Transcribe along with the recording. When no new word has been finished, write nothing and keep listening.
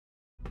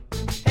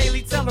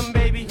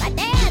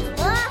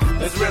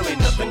There's really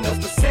nothing else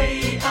to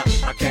say.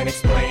 I can't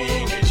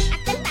explain it. I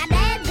think my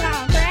dad's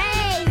gone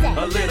crazy.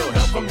 A little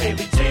help from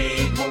Haley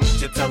Jade.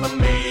 Won't you tell him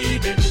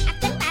maybe? I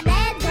think my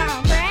dad's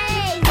gone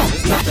crazy.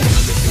 There's nothing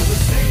else to do but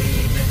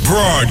save it.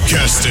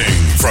 Broadcasting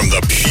from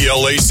the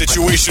PLA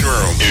Situation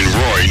Room in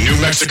Roy, New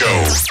Mexico.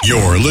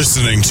 You're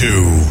listening to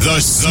The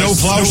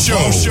Snowplow Show.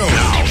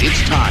 Now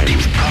it's time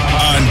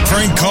On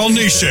Prank Call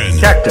Nation.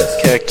 Cactus.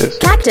 Cactus.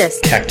 Cactus.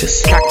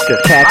 Cactus.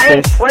 I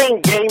am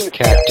playing games.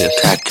 Cactus.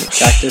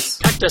 Cactus.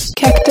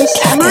 Cactus.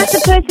 Am I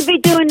supposed to be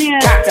doing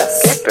this?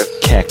 Cactus.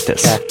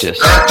 Cactus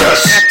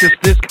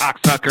this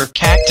cocksucker.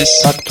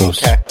 Cactus. Cactus.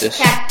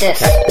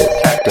 Cactus.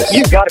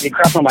 You've got to be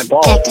crapping on my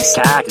balls. Cactus.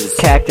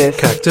 Cactus.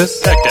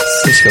 It's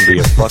going to be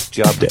a fuck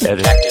job to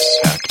edit.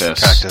 You're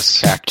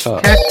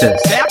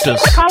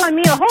calling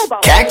me a hobo.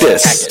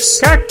 Cactus.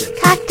 Cactus.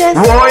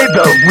 Roy,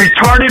 the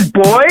retarded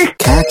boy.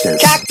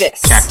 Cactus.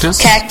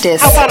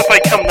 Cactus. How about if I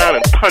come down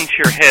and punch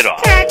your head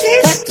off?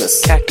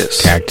 Cactus.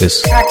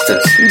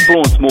 You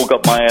blowing smoke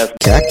up my ass.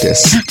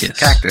 Cactus.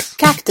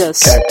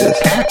 Cactus.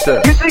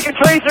 You think a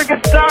tracer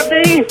can stop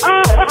me?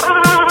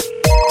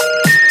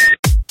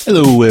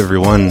 Hello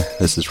everyone,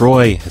 this is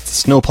Roy, it's the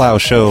Snowplow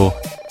Show.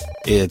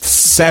 It's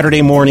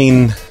Saturday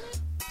morning,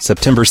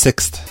 September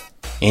 6th,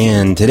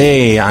 and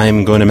today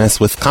I'm going to mess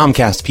with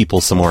Comcast people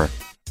some more.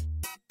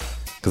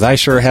 Because I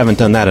sure haven't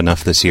done that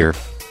enough this year.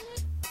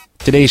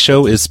 Today's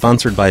show is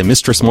sponsored by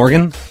Mistress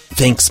Morgan.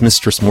 Thanks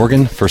Mistress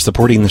Morgan for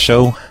supporting the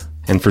show,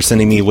 and for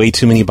sending me way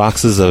too many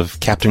boxes of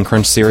Captain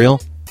Crunch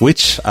cereal,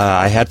 which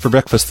I had for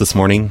breakfast this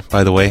morning,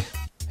 by the way.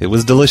 It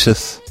was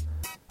delicious.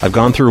 I've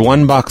gone through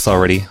one box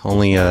already,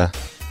 only a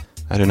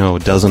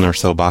dozen or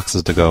so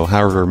boxes to go,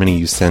 however many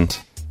you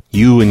sent.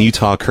 You and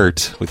Utah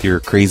Kurt with your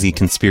crazy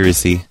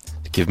conspiracy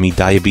to give me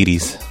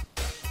diabetes.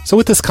 So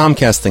with this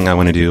Comcast thing I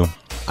want to do,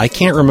 I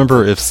can't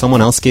remember if someone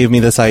else gave me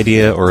this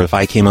idea or if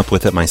I came up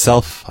with it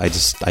myself. I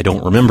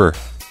don't remember.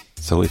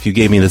 So if you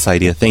gave me this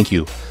idea, thank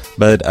you.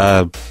 But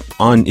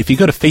if you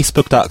go to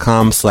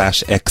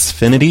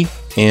facebook.com/Xfinity,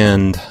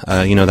 and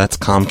that's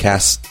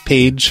Comcast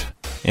page,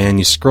 and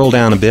you scroll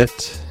down a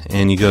bit,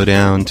 and you go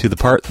down to the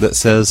part that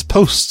says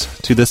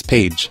post to this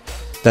page.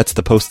 That's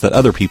the post that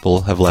other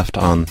people have left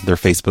on their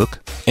Facebook.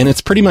 And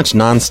it's pretty much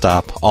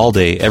nonstop, all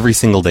day, every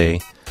single day,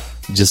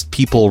 just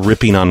people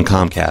ripping on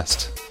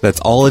Comcast.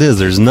 That's all it is.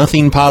 There's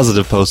nothing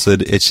positive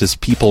posted. It's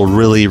just people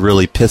really,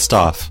 really pissed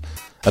off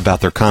about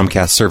their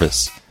Comcast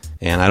service.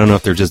 And I don't know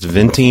if they're just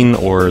venting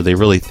or they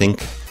really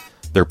think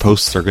their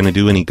posts are going to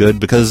do any good,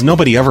 because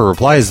nobody ever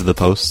replies to the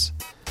posts.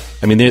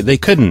 I mean, they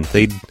couldn't.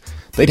 They'd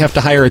have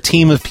to hire a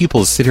team of people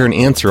to sit here and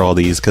answer all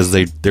these, because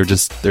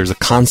there's a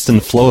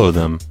constant flow of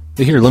them.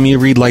 Here, let me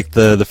read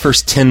the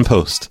first 10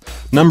 posts.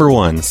 Number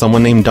 1,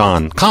 someone named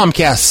Don.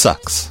 Comcast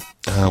sucks.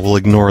 We'll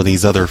ignore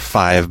these other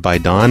 5 by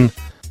Don.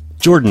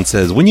 Jordan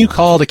says, when you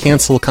call to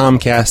cancel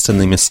Comcast and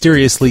they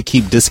mysteriously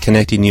keep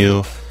disconnecting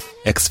you,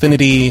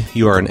 Xfinity,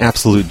 you are an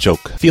absolute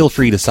joke. Feel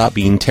free to stop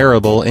being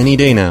terrible any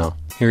day now.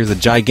 Here's a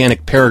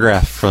gigantic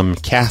paragraph from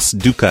Cass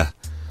Duca.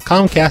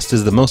 Comcast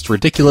is the most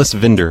ridiculous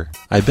vendor.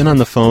 I've been on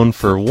the phone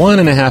for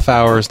 1.5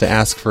 hours to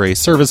ask for a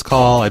service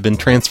call. I've been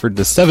transferred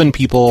to 7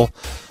 people.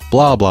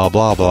 Blah, blah,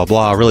 blah, blah,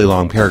 blah. Really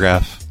long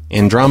paragraph.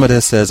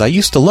 Andromeda says, I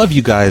used to love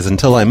you guys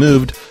until I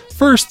moved.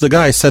 First, the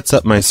guy sets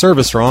up my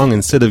service wrong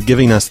instead of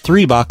giving us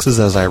 3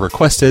 boxes as I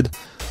requested.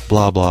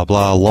 Blah, blah,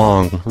 blah.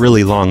 Long,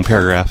 really long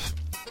paragraph.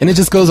 And it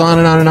just goes on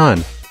and on and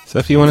on. So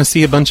if you want to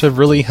see a bunch of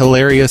really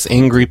hilarious,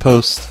 angry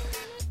posts,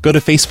 go to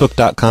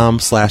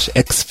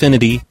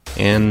facebook.com/Xfinity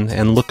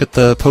and look at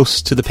the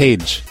posts to the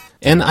page.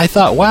 And I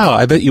thought, wow,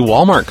 I bet you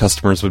Walmart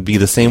customers would be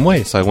the same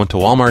way. So I went to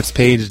Walmart's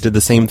page, did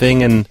the same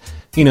thing, and,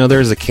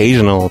 there's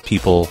occasional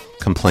people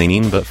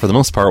complaining, but for the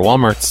most part,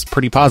 Walmart's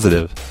pretty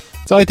positive.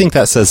 So I think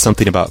that says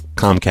something about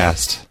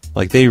Comcast.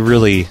 Like, they're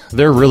really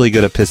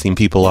good at pissing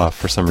people off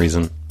for some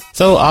reason.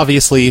 So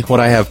obviously,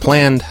 what I have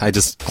planned, I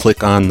just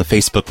click on the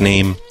Facebook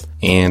name,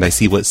 and I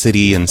see what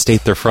city and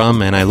state they're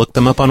from, and I look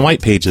them up on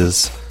white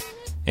pages.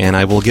 And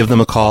I will give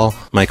them a call.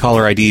 My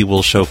caller ID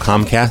will show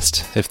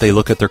Comcast if they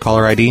look at their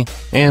caller ID,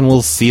 and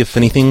we'll see if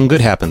anything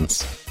good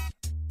happens.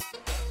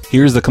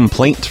 Here's a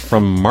complaint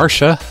from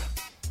Marcia.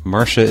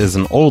 Marcia is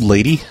an old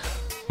lady.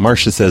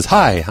 Marcia says,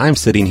 hi, I'm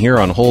sitting here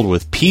on hold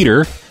with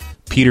Peter.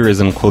 Peter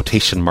is in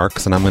quotation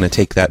marks, and I'm going to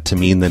take that to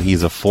mean that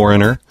he's a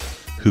foreigner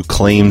who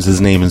claims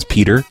his name is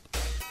Peter.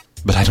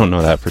 But I don't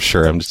know that for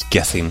sure. I'm just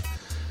guessing.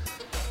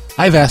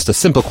 I've asked a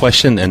simple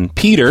question, and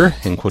Peter,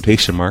 in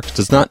quotation marks,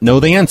 does not know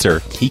the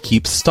answer. He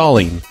keeps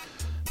stalling.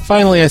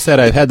 Finally, I said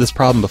I've had this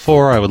problem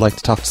before. I would like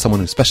to talk to someone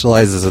who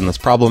specializes in this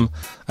problem.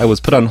 I was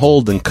put on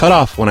hold and cut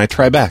off when I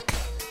try back.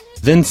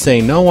 Then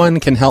say no one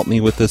can help me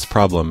with this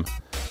problem.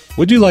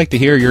 Would you like to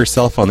hear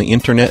yourself on the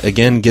internet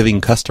again giving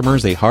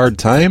customers a hard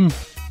time?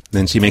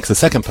 Then she makes a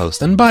second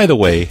post. And by the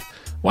way,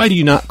 why do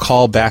you not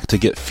call back to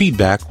get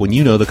feedback when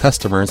you know the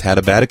customer has had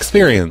a bad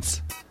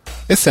experience?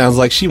 It sounds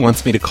like she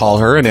wants me to call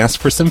her and ask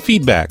for some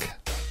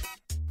feedback.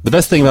 The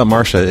best thing about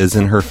Marcia is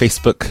in her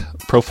Facebook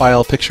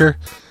profile picture,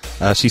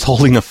 she's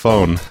holding a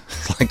phone.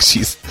 like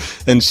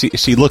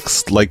she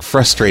looks like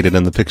frustrated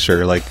in the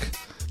picture. Like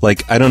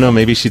I don't know,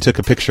 maybe she took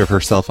a picture of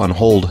herself on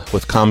hold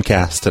with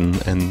Comcast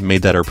and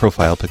made that her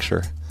profile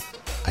picture.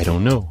 I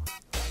don't know.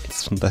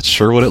 That's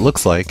sure what it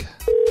looks like.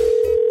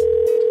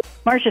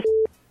 Marcia.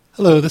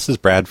 Hello, this is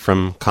Brad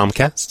from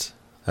Comcast.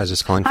 I was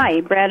just calling.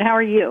 Hi, Brad. How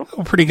are you?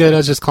 Oh, pretty good. I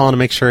was just calling to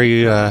make sure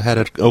you had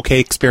an okay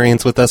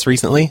experience with us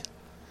recently.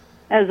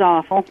 That was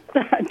awful.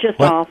 Just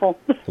What? awful.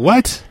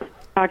 What?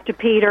 Talked to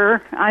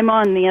Peter. I'm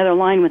on the other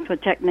line with the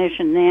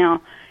technician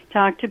now.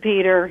 Talked to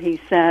Peter. He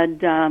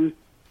said,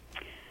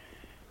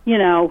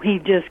 he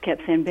just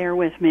kept saying, bear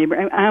with me.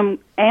 I'm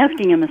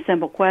asking him a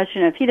simple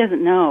question. If he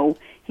doesn't know,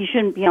 he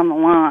shouldn't be on the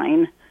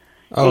line.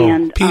 Oh,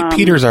 and,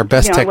 Peter's our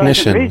best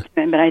technician. I wasn't rude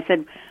to him, but I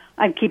said,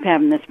 I keep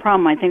having this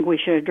problem. I think we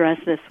should address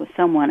this with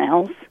someone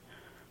else.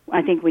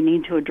 I think we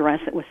need to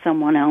address it with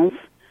someone else.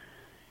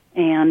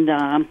 And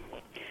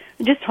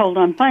just hold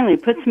on. Finally,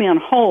 puts me on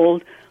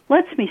hold,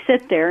 lets me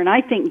sit there, and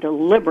I think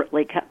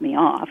deliberately cut me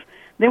off.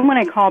 Then when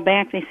I call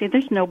back, they say,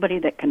 there's nobody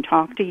that can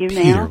talk to you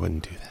now. Peter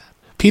wouldn't do that.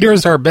 Peter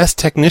is our best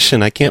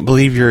technician. I can't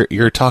believe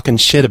you're talking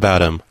shit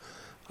about him.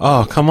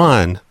 Oh, come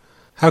on.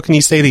 How can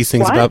you say these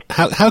things What?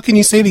 how can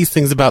you say these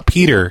things about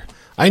Peter?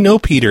 I know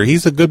Peter.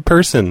 He's a good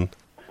person.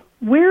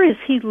 Where is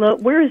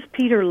where is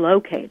Peter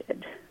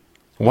located?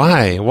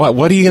 Why?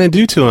 What are you going to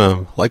do to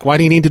him? Like, why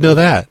do you need to know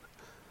that?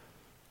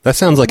 That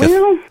sounds like a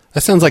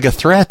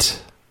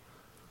threat.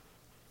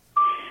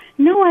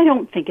 No, I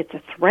don't think it's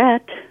a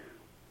threat.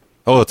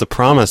 Oh, it's a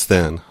promise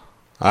then.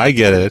 I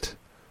get it.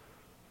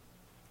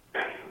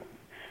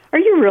 Are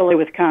you really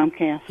with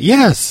Comcast?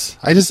 Yes.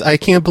 I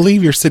can't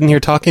believe you're sitting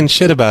here talking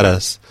shit about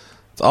us.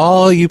 It's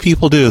all you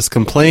people do is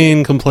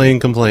complain, complain,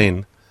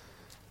 complain.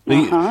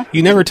 Uh-huh.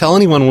 You never tell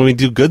anyone when we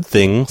do good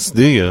things,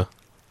 do you?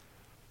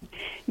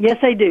 Yes,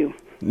 I do.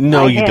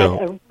 No, you don't.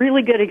 I had a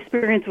really good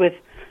experience with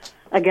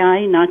a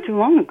guy not too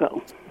long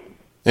ago.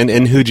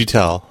 And who'd you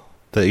tell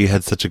that you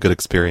had such a good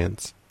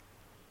experience?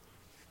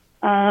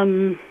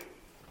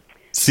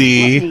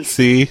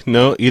 See?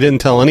 No, you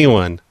didn't tell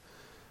anyone.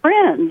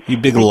 Friends. You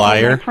big I told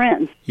liar. my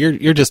friends.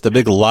 You're just a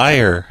big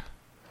liar.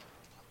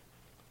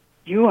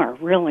 You are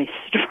really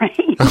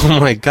strange. Oh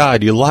my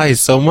God, you lie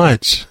so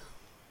much.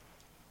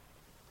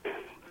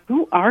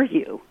 Who are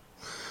you?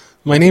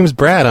 My name's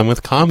Brad. I'm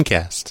with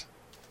Comcast.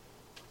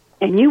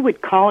 And you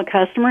would call a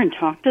customer and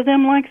talk to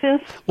them like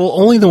this? Well,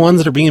 only the ones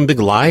that are being big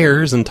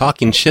liars and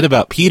talking shit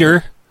about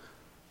Peter.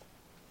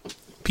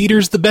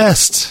 Peter's the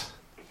best.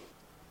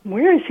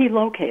 Where is he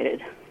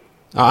located?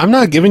 I'm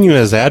not giving you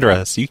his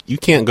address. You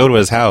can't go to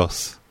his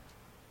house.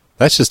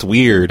 That's just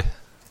weird.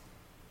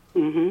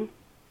 Mm-hmm.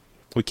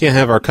 We can't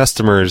have our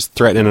customers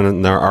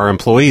threatening our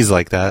employees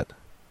like that.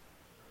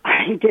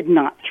 I did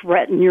not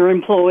threaten your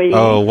employee.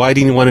 Oh, why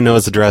do you want to know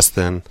his address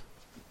then?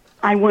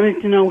 I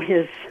wanted to know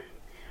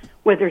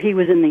whether he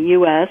was in the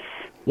U.S.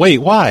 Wait,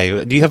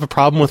 why? Do you have a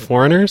problem with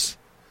foreigners?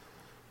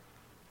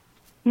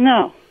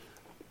 No.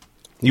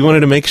 You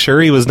wanted to make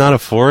sure he was not a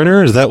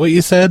foreigner? Is that what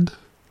you said?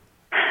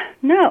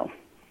 No.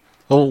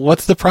 Well,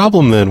 what's the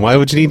problem then? Why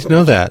would you need to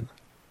know that?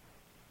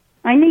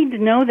 I need to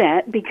know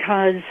that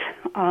because...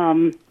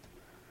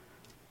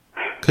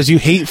 Because you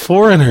hate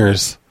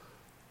foreigners.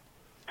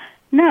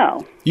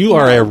 No. You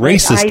are a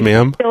racist,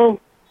 ma'am.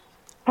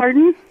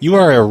 Pardon? You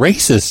are a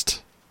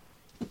racist.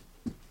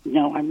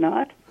 No, I'm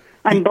not.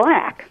 I'm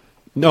black.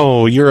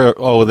 No,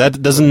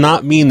 that does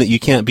not mean that you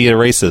can't be a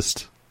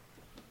racist.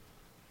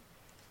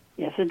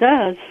 Yes, it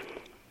does.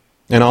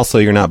 And also,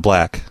 you're not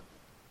black.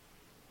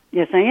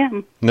 Yes, I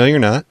am. No, you're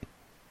not.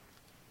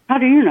 How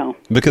do you know?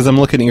 Because I'm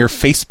looking at your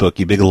Facebook,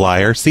 you big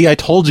liar. See, I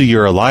told you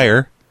you're a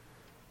liar.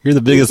 You're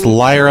the biggest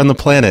liar on the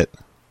planet.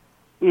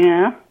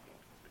 Yeah.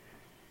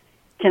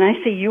 Can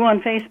I see you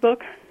on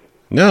Facebook?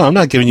 No, I'm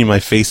not giving you my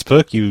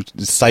Facebook, you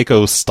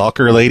psycho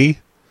stalker lady.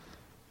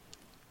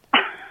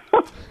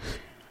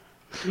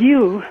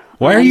 You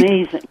are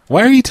amazing.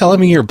 Why are you telling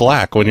me you're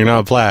black when you're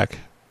not black?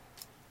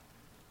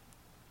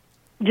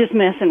 Just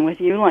messing with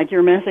you like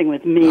you're messing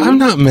with me. I'm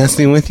not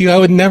messing with you. I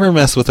would never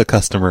mess with a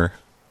customer.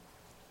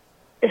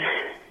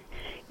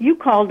 You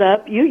called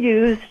up. You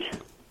used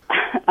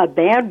a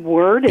bad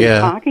word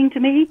in talking to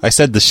me. I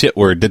said the shit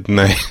word, didn't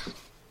I?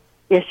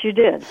 Yes, you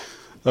did.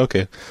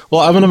 Okay.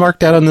 Well, I'm going to mark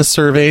that on this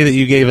survey that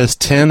you gave us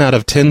 10 out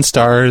of 10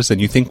 stars, and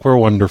you think we're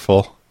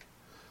wonderful.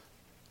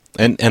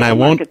 And I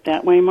won't... Mark it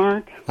that way,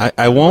 Mark.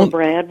 I won't... Or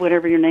Brad,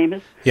 whatever your name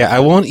is. Yeah, I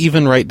won't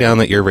even write down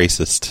that you're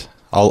racist.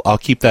 I'll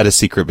keep that a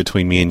secret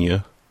between me and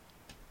you.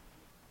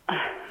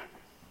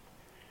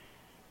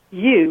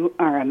 You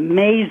are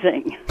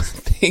amazing.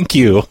 Thank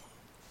you.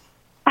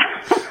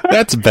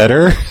 That's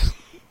better.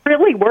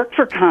 Really work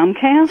for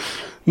Comcast?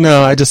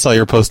 No, I just saw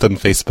your post on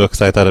Facebook,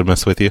 so I thought I'd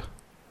mess with you.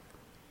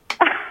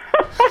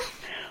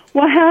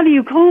 Well, how do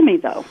you call me,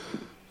 though?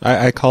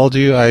 I called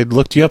you. I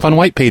looked you up on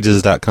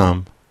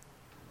whitepages.com.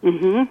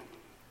 Mm-hmm.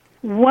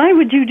 Why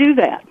would you do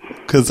that?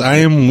 Because I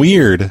am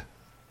weird.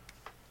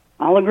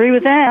 I'll agree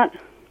with that.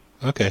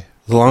 Okay,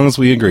 as long as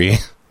we agree.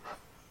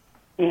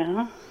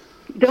 Yeah.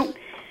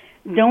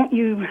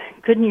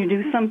 Couldn't you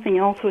do something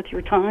else with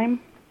your time?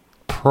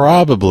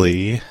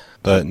 Probably,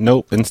 but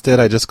nope.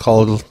 Instead, I just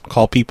call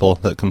people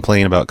that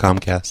complain about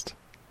Comcast.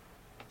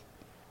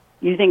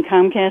 You think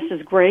Comcast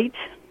is great?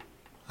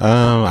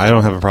 I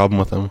don't have a problem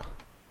with them.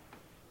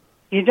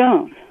 You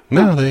don't?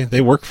 No, they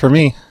work for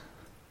me.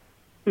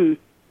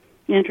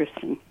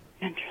 Interesting.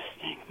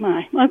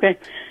 My, okay.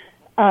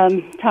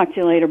 Talk to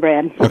you later,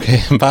 Brad.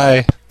 Okay,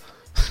 bye.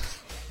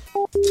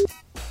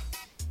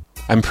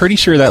 I'm pretty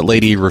sure that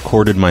lady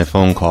recorded my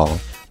phone call,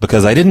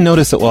 because I didn't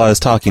notice it while I was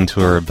talking to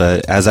her,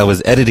 but as I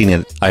was editing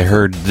it, I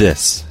heard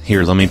this.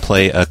 Here, let me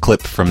play a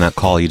clip from that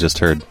call you just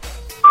heard.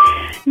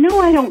 No,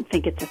 I don't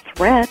think it's a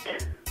threat.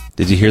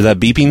 Did you hear that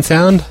beeping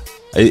sound?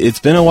 It's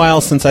been a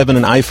while since I've been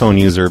an iPhone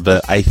user,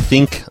 but I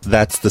think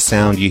that's the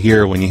sound you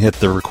hear when you hit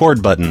the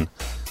record button,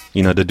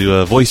 to do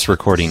a voice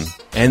recording.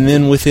 And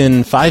then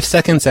within 5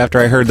 seconds after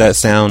I heard that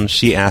sound,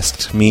 she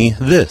asked me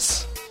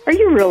this. Are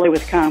you really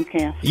with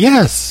Comcast?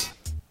 Yes.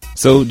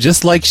 So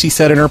just like she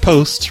said in her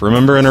post,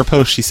 remember in her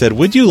post she said,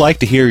 would you like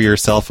to hear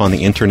yourself on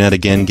the internet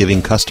again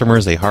giving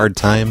customers a hard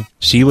time?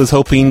 She was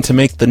hoping to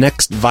make the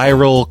next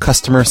viral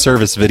customer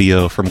service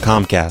video from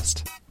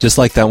Comcast. Just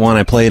like that one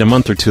I played a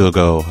month or two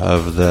ago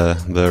of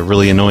the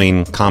really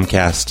annoying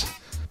Comcast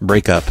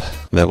breakup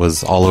that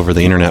was all over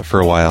the internet for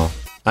a while.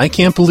 I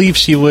can't believe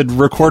she would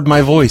record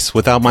my voice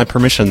without my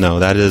permission, though.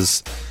 That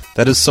is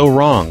so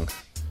wrong.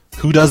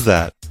 Who does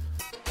that?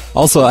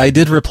 Also, I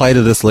did reply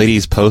to this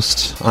lady's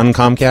post on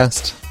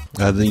Comcast,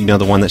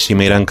 the one that she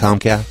made on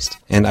Comcast.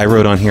 And I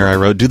wrote on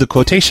here, do the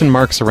quotation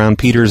marks around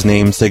Peter's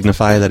name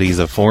signify that he's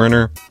a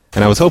foreigner?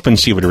 And I was hoping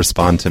she would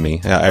respond to me.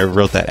 I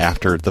wrote that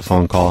after the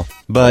phone call.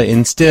 But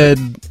instead,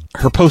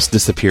 her post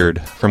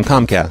disappeared from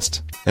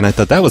Comcast. And I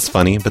thought that was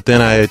funny, but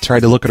then I tried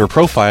to look at her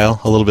profile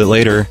a little bit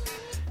later,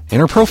 and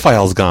her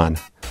profile's gone.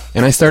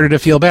 And I started to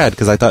feel bad,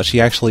 because I thought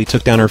she actually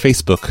took down her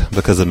Facebook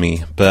because of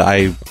me. But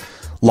I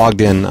logged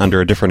in under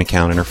a different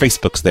account, and her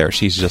Facebook's there.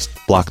 She's just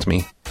blocked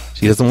me.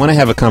 She doesn't want to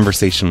have a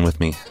conversation with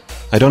me.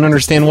 I don't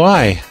understand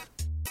why.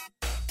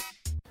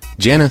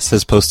 Janice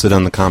has posted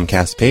on the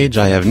Comcast page,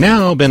 I have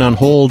now been on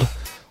hold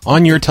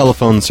on your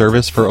telephone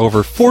service for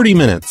over 40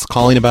 minutes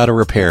calling about a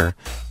repair.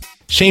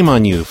 Shame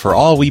on you for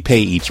all we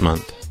pay each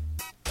month.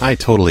 I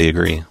totally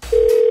agree.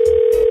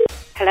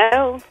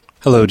 Hello?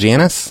 Hello,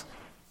 Janice?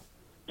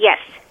 Yes.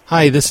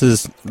 Hi, this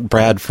is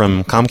Brad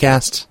from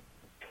Comcast.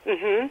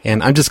 Mm-hmm.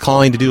 And I'm just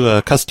calling to do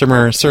a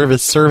customer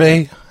service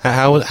survey.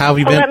 How have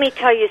you been? Let me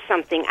tell you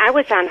something. I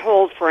was on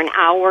hold for an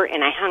hour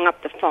and I hung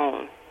up the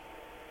phone.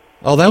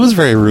 Oh, that was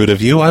very rude of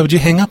you. Why would you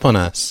hang up on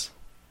us?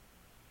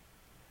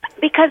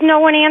 Because no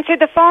one answered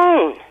the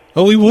phone.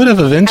 Oh, we would have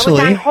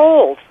eventually. I was on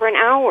hold for an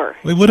hour.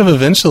 We would have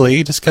eventually.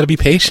 You just got to be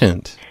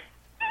patient.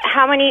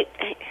 How many...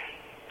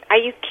 Are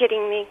you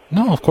kidding me?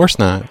 No, of course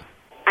not.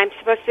 I'm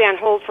supposed to be on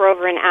hold for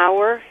over an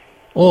hour?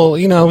 Well,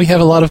 we have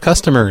a lot of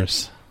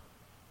customers.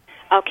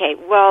 Okay,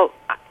 well,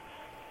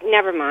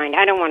 never mind.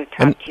 I don't want to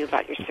talk to you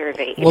about your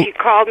survey. If you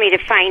called me to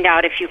find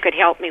out if you could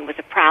help me with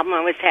a problem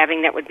I was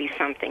having, that would be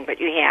something, but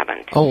you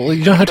haven't. Oh, well,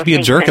 you don't have to be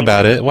a jerk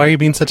about it. Why are you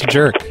being such a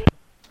jerk?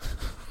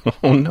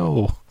 Oh,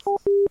 no.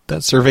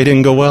 That survey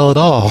didn't go well at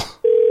all.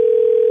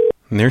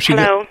 And there she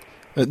Hello?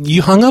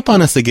 You hung up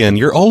on us again.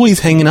 You're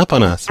always hanging up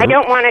on us. I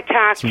don't want to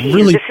talk to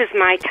you. This is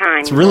my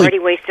time. You've already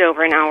wasted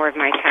over an hour of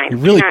my time. You're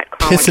really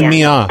pissing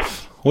me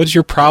off. What's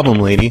your problem,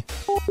 lady?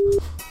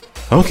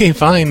 Okay,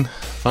 fine,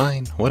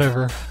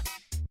 whatever.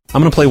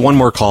 I'm going to play one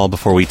more call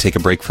before we take a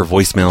break for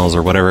voicemails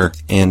or whatever.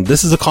 And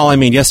this is a call I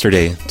made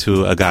yesterday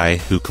to a guy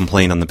who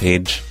complained on the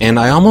page. And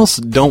I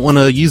almost don't want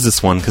to use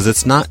this one because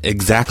it's not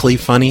exactly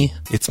funny.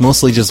 It's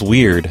mostly just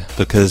weird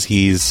because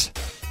he's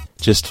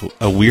just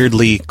a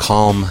weirdly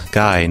calm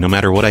guy no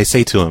matter what I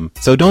say to him.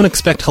 So don't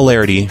expect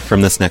hilarity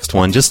from this next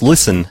one. Just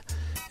listen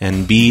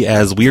and be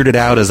as weirded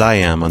out as I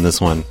am on this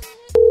one.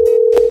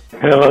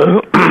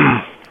 Hello?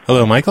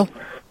 Hello, Michael?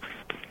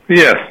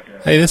 Yes.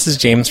 Hey, this is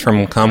James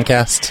from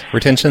Comcast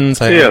Retentions.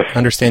 I yes.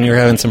 understand you're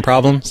having some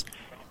problems.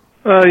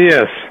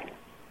 Yes.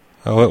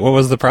 What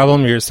was the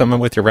problem? You're something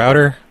with your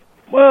router?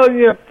 Well,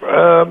 yeah,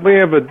 we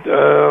have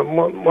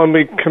when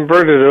we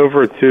converted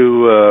over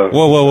to...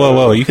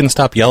 Whoa. You can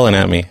stop yelling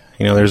at me.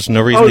 There's no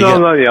reason to no,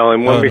 I'm not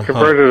yelling. When we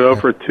converted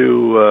over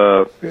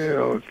to,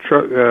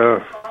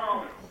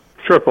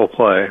 triple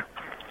play,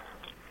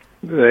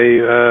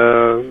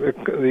 the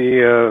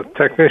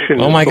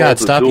technician... Oh, my God,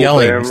 stop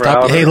yelling.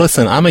 Stop. Hey,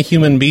 listen, I'm a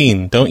human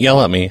being. Don't yell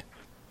at me.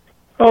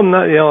 Oh, I'm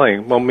not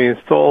yelling. When we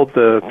installed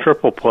the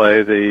triple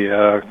play, they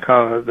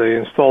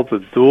installed the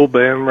dual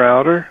band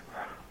router.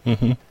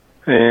 Mm-hmm.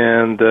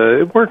 And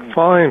it worked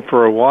fine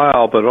for a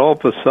while, but all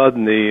of a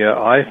sudden the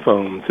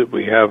iPhones that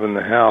we have in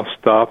the house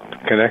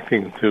stopped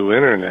connecting to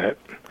Internet.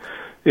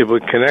 It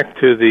would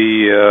connect to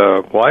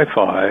the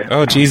Wi-Fi.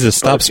 Oh, Jesus,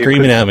 stop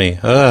screaming at me.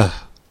 Ugh.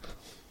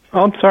 Oh,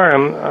 I'm sorry,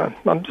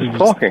 I'm just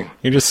talking.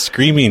 You're just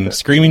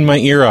screaming my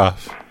ear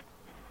off.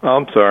 Oh,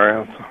 I'm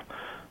sorry.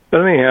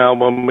 But anyhow,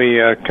 when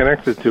we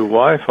connected to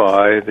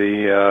Wi-Fi,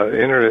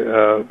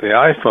 the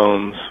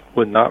iPhones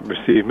would not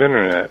receive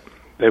Internet.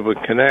 They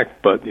would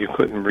connect, but you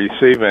couldn't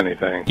receive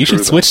anything. You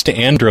should switch to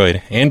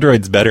Android.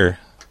 Android's better.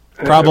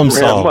 Problem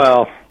solved.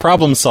 Well,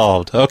 problem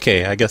solved.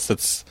 Okay, I guess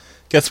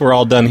we're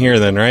all done here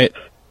then, right?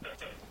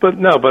 But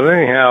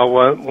anyhow,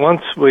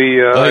 once we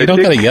you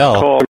don't gotta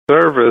yell. Call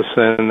service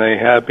and they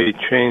had me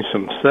change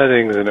some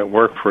settings and it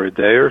worked for a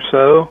day or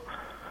so.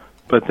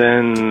 But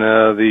then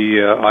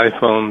the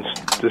iPhone's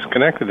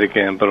disconnected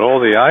again. But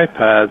all the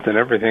iPads and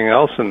everything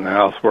else in the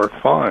house work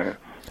fine.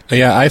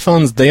 Yeah,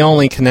 iPhones, they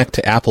only connect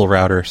to Apple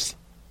routers.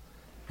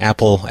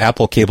 Apple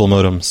cable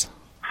modems.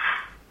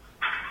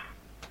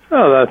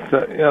 Oh,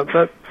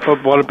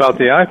 but what about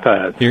the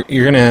iPad?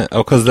 You're gonna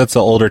because that's the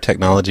older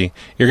technology.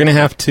 You're gonna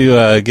have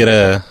to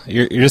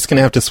You're just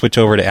gonna have to switch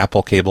over to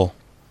Apple cable.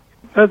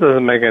 That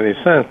doesn't make any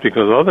sense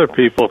because other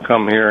people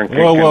come here and can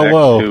connect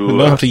whoa! to. You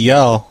don't have to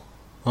yell.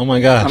 Oh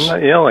my gosh! I'm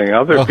not yelling.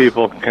 Other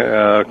people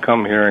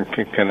come here and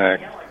can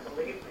connect.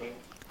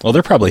 Well,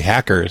 they're probably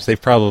hackers.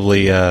 They've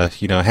probably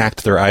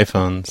hacked their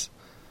iPhones.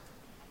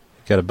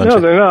 Got a bunch.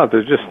 No, they're not.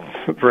 They're just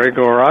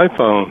regular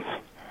iPhones.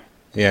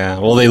 Yeah,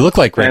 well, they look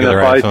like regular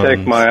iPhones. And if I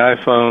take my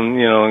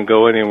iPhone, and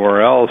go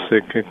anywhere else,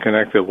 it can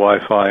connect to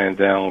Wi-Fi and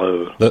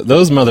download.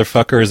 Those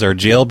motherfuckers are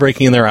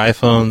jailbreaking their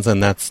iPhones,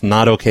 and that's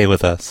not okay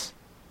with us.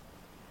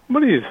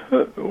 Where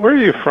are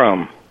you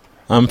from?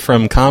 I'm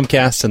from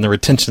Comcast in the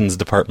retentions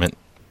department.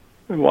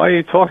 Why are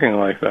you talking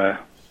like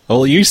that?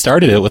 Well, you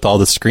started it with all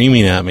the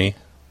screaming at me.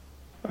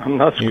 I'm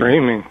not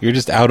screaming. You're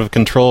just out of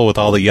control with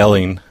all the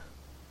yelling.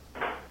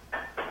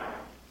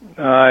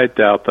 I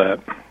doubt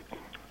that.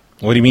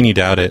 What do you mean you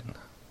doubt it?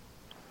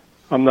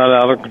 I'm not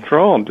out of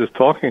control. I'm just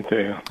talking to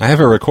you. I have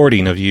a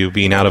recording of you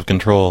being out of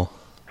control.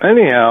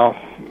 Anyhow,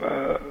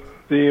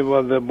 why do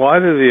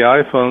the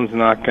iPhones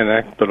not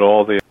connect, but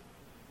all the...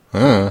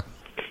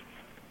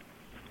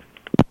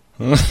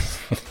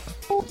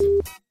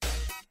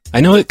 I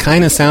know it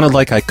kind of sounded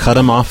like I cut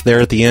him off there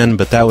at the end,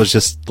 but that was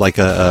just like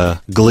a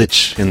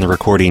glitch in the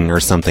recording or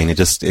something. It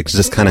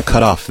just kind of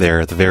cut off there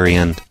at the very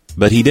end.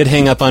 But he did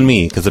hang up on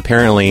me, because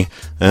apparently,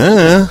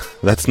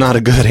 that's not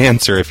a good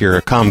answer if you're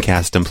a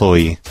Comcast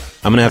employee.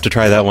 I'm going to have to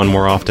try that one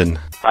more often.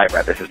 Hi,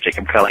 Brad. This is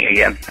Jacob Culling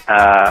again.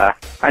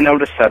 I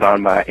noticed that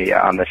on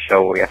the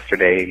show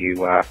yesterday,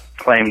 you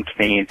claimed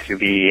me to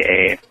be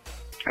a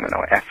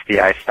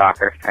FBI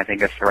stalker. I think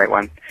that's the right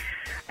one.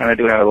 And I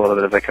do have a little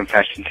bit of a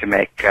confession to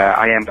make.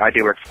 I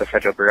do work for the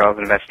Federal Bureau of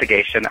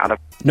Investigation out of...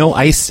 No,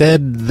 I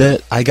said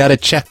that I got a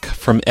check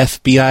from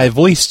FBI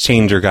voice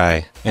changer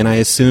guy, and I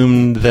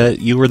assumed that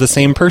you were the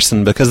same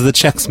person because the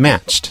checks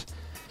matched.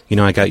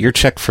 I got your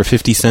check for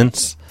 50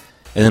 cents,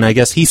 and then I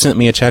guess he sent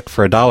me a check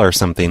for $1 or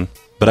something.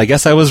 But I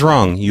guess I was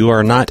wrong. You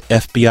are not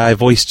FBI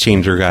voice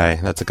changer guy.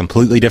 That's a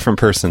completely different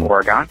person.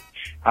 Oregon.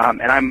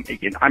 And I'm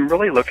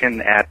really looking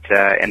at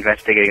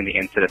investigating the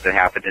incident that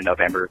happened in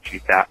November of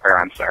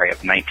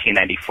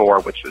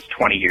 1994, which was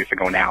 20 years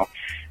ago now.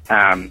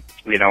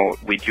 We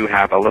do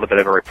have a little bit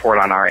of a report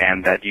on our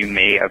end that you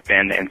may have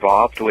been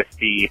involved with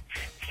the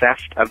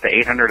theft of the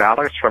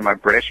 $800 from a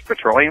British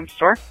petroleum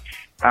store.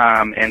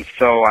 And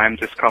so I'm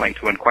just calling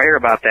to inquire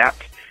about that.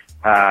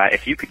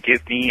 If you could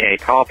give me a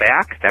call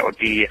back, that would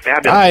be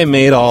fabulous. I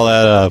made all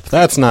that up.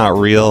 That's not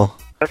real.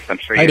 I'm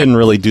sure I didn't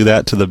really do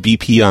that to the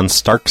BP on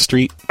Stark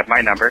Street. My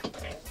number.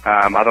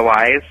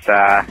 Otherwise,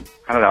 I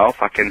don't know,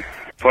 fucking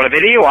put a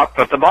video up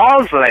of the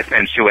balls that I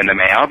sent you in the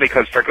mail,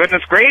 because for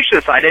goodness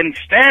gracious, I didn't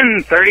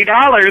spend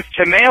 $30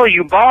 to mail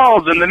you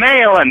balls in the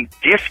mail and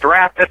gift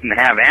wrap it and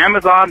have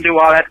Amazon do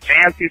all that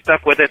fancy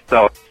stuff with it.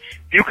 So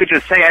if you could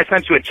just say I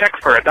sent you a check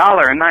for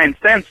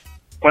 $1.09,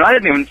 when I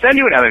didn't even send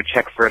you another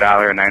check for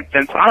 $1.09, I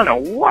don't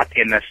know what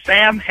in the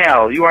Sam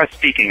hell you are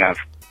speaking of.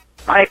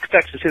 I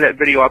expect to see that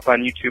video up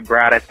on YouTube,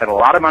 Brad. I spent a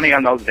lot of money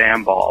on those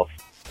damn balls.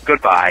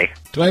 Goodbye.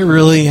 Do I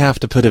really have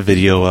to put a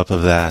video up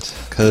of that?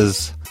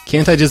 Because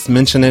can't I just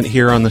mention it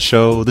here on the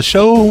show? The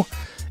show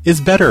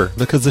is better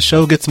because the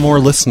show gets more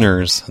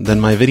listeners than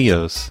my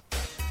videos.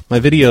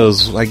 My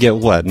videos, I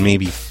get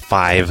maybe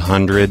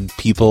 500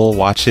 people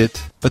watch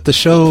it. But the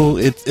show,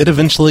 it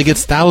eventually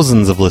gets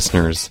thousands of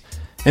listeners.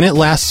 And it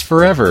lasts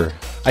forever.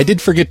 I did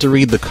forget to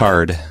read the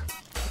card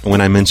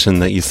when I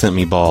mentioned that you sent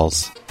me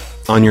balls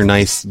on your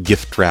nice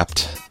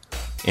gift-wrapped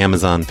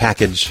Amazon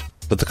package.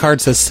 But the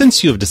card says,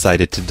 since you have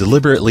decided to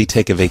deliberately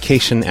take a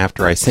vacation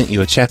after I sent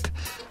you a check,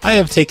 I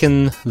have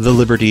taken the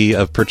liberty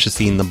of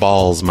purchasing the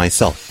balls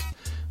myself.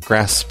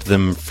 Grasp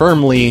them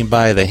firmly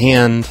by the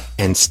hand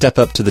and step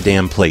up to the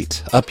damn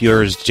plate. Up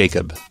yours,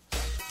 Jacob.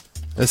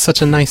 That's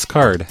such a nice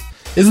card.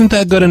 Isn't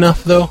that good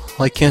enough, though?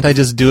 Can't I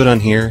just do it on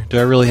here? Do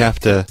I really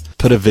have to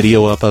put a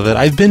video up of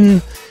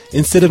it?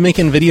 Instead of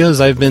making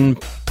videos, I've been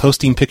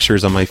posting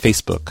pictures on my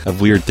Facebook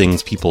of weird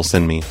things people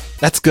send me.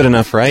 That's good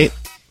enough, right?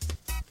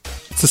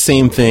 It's the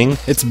same thing.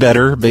 It's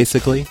better,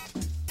 basically.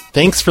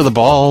 Thanks for the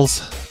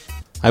balls.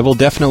 I will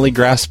definitely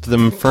grasp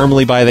them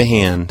firmly by the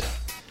hand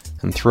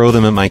and throw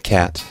them at my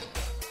cat.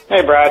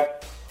 Hey, Brad.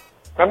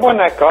 Remember when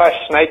that guy,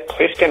 Snake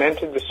Plissken,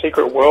 entered the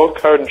secret world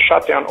code and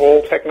shut down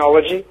all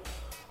technology?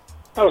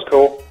 That was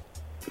cool.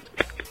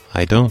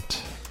 I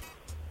don't.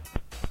 I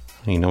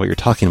don't even know what you're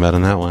talking about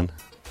in that one.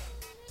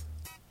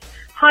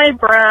 Hi,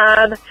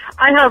 Brad.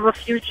 I have a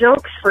few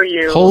jokes for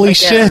you. Holy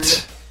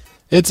shit!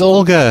 It's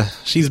Olga.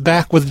 She's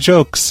back with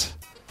jokes.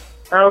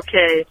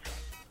 Okay.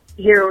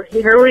 Here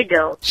we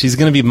go. She's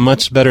going to be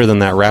much better than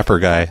that rapper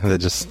guy that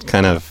just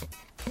kind of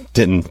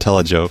didn't tell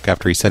a joke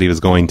after he said he was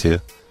going to.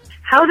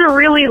 How do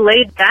really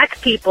laid-back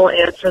people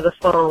answer the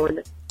phone?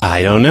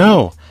 I don't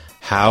know.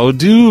 How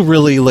do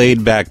really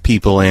laid-back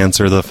people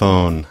answer the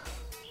phone?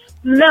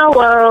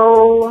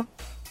 Mellow.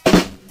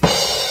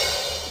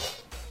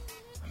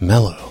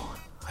 Mellow.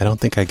 I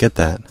don't think I get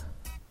that.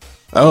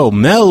 Oh,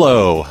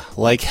 mellow.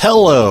 Like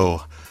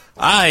hello.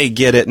 I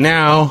get it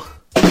now.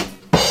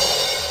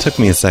 Took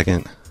me a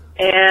second.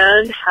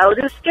 And how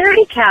do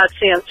scaredy cats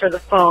answer the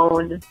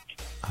phone?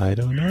 I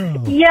don't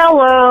know.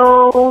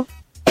 Yellow.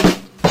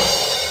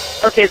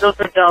 Okay, those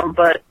are dumb,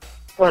 but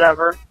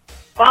whatever.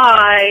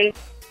 Bye.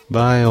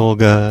 Bye,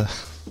 Olga.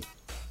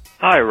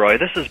 Hi, Roy.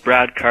 This is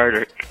Brad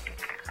Carter.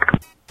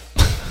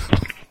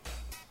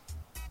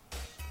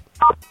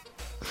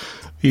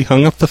 He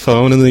hung up the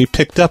phone and then he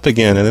picked up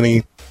again and then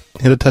he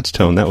hit a touch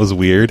tone. That was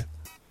weird.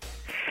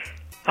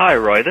 Hi,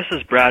 Roy. This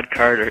is Brad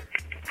Carter.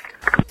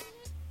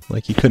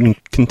 Like he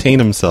couldn't contain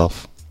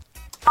himself.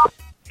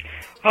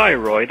 Hi,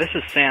 Roy. This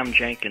is Sam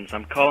Jenkins.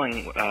 I'm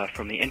calling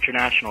from the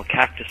International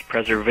Cactus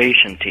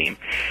Preservation Team.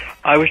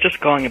 I was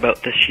just calling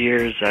about this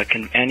year's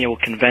annual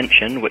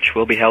convention, which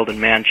will be held in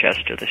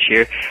Manchester this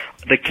year.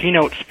 The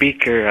keynote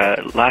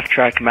speaker, Laugh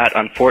Track Matt,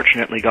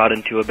 unfortunately got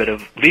into a bit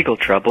of legal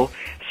trouble,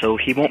 so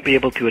he won't be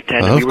able to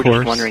attend. And we were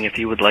just wondering if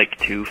he would like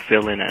to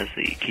fill in as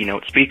the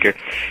keynote speaker.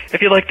 If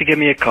you'd like to give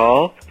me a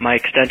call, my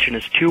extension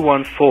is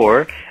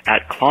 214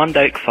 at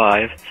Klondike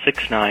 5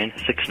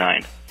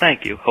 6969.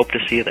 Thank you. Hope to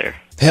see you there.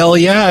 Hell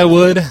yeah, I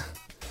would. I'm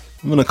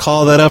going to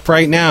call that up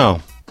right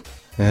now.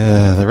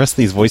 The rest of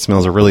these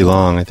voicemails are really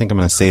long. I think I'm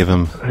going to save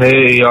them.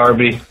 Hey,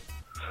 RB.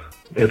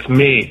 It's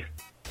me.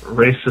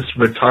 Racist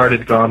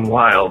retarded gone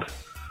wild.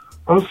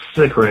 I'm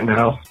sick right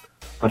now.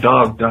 My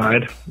dog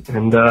died,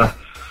 and I'm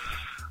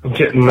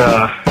getting,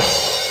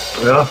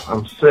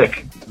 I'm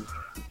sick.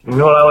 You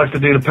know what I like to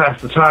do to pass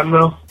the time,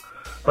 though?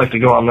 I like to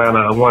go on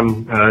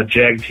that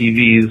Jag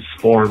TV's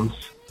forums,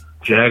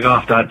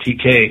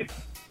 jagoff.tk.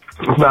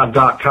 It's not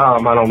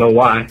 .com, I don't know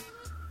why.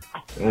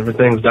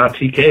 Everything's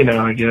 .tk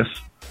now, I guess.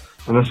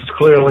 And this is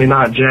clearly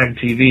not Jag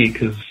TV,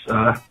 because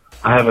I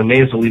have a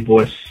nasally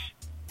voice,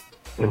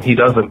 and he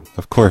doesn't.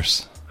 Of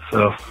course.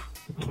 So,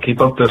 keep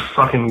up this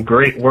fucking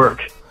great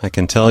work. I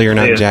can tell you're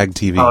not Jag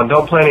TV. Oh,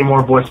 don't play any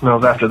more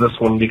voicemails after this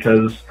one,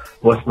 because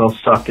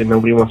voicemails suck, and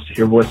nobody wants to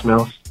hear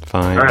voicemails.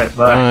 Fine. All right,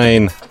 bye.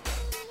 Fine.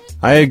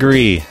 I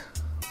agree.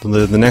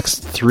 The next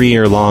 3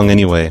 are long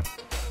anyway.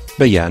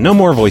 But yeah, no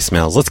more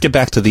voicemails. Let's get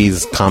back to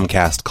these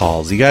Comcast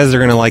calls. You guys are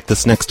going to like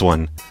this next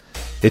one.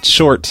 It's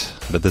short,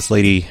 but this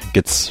lady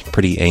gets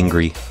pretty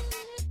angry.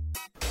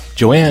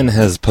 Joanne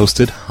has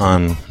posted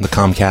on the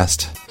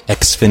Comcast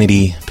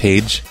Xfinity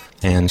page,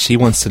 and she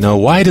wants to know,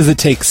 why does it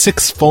take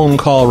 6 phone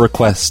call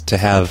requests to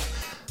have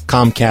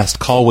Comcast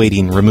call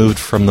waiting removed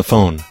from the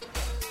phone?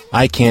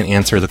 I can't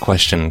answer the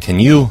question. Can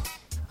you?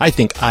 I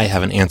think I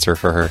have an answer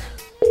for her.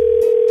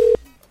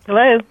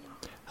 Hello?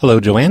 Hello,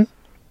 Joanne?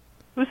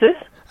 Who's this?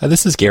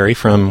 This is Gary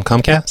from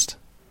Comcast.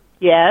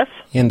 Yes.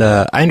 And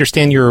I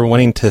understand you're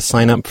wanting to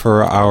sign up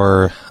for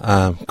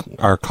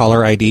our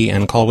caller ID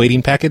and call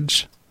waiting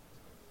package?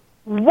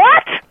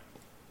 What?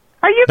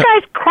 Are you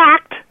guys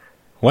cracked?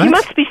 What? You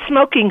must be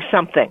smoking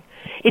something.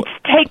 It's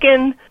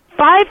taken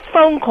 5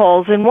 phone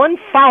calls and 1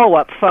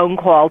 follow-up phone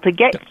call to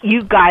get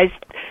you guys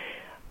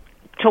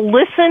to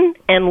listen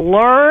and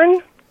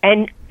learn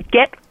and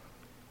get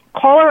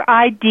caller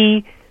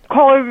ID,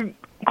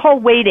 call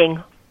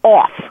waiting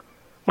off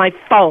my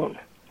phone.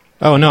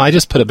 Oh no, I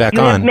just put it back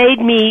on.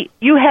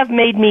 You have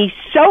made me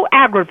so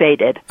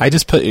aggravated. I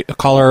just put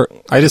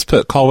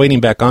call waiting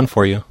back on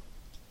for you.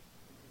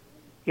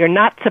 You're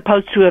not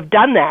supposed to have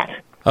done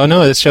that. Oh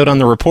no, it showed on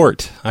the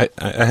report. I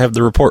have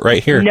the report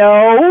right here.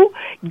 No,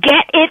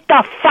 get it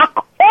the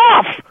fuck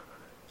off.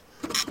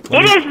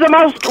 It is the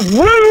most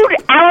rude,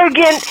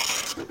 arrogant,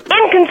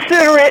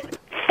 inconsiderate,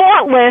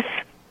 thoughtless,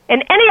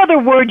 and any other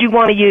word you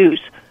want to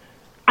use.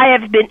 I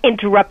have been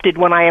interrupted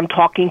when I am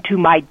talking to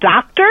my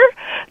doctor,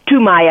 to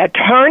my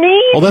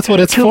attorney. Well, that's what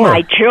it's to for.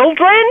 My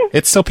children.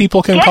 It's so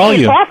people can call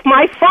you. Get it off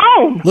my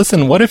phone.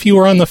 Listen, what if you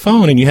were on the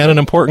phone and you had an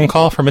important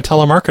call from a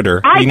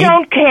telemarketer? I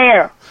don't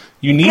care.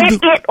 You need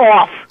Get it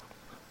off.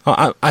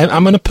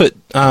 I'm going to put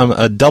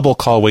a double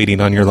call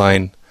waiting on your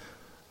line.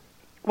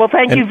 Well,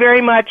 thank you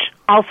very much.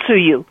 I'll sue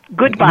you.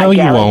 Goodbye, No,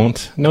 Gary. you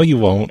won't. No, you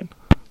won't.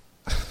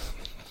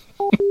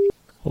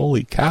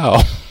 Holy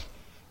cow.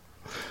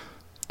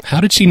 How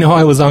did she know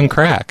I was on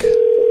crack?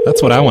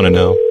 That's what I want to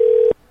know.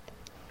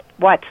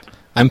 What?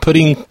 I'm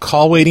putting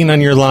call waiting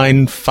on your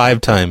line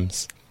 5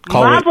 times.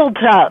 Mazel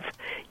tov.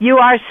 You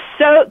are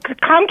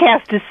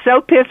Comcast is so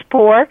piss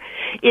poor.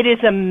 It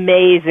is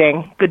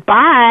amazing.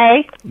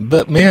 Goodbye.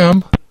 But,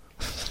 ma'am.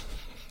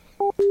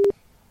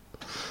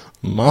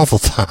 Mazel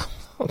tov.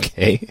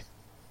 Okay.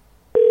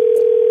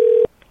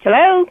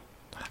 Hello?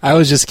 I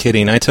was just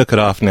kidding. I took it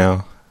off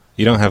now.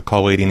 You don't have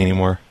call waiting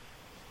anymore.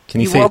 Can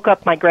you say? Woke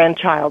up my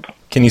grandchild.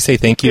 Can you say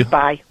thank you?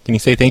 Goodbye. Can you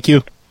say thank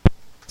you?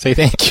 Say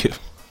thank you.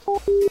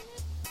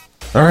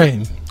 All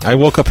right. I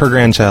woke up her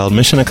grandchild.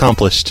 Mission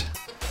accomplished.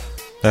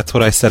 That's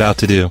what I set out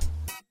to do.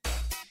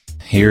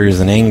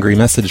 Here's an angry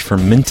message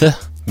from Minta.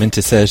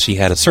 Minta says she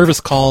had a service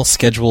call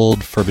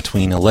scheduled for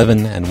between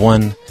 11 and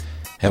 1.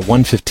 At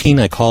 1:15,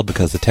 I called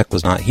because the tech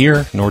was not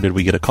here, nor did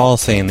we get a call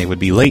saying they would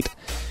be late,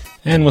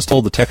 and was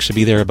told the tech should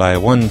be there by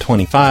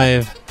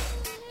 1:25.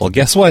 Well,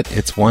 guess what?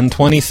 It's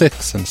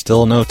 1:26 and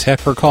still no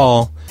tech or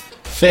call.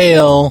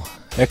 Fail!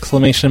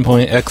 Exclamation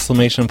point,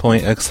 exclamation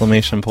point,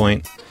 exclamation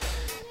point,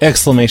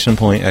 exclamation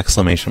point,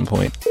 exclamation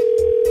point.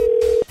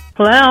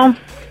 Hello?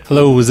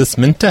 Hello, is this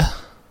Minta?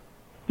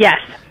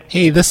 Yes.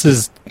 Hey, this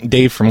is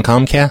Dave from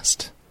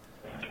Comcast.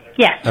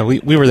 Yes.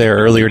 We were there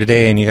earlier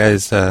today, and you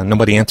guys,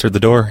 nobody answered the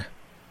door.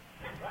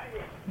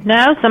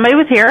 No, somebody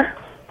was here.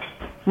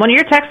 One of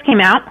your texts came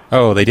out.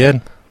 Oh, they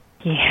did?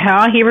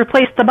 Yeah, he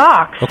replaced the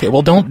box. Okay,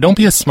 well, don't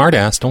be a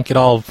smartass. Don't get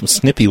all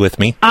snippy with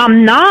me.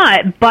 I'm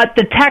not, but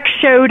the text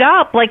showed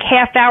up like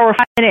half hour,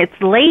 5 minutes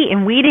late,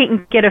 and we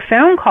didn't get a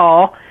phone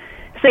call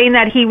saying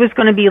that he was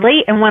going to be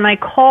late. And when I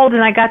called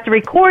and I got the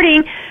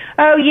recording,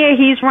 oh, yeah,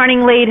 he's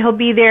running late. He'll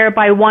be there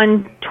by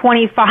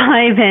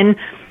 1:25, and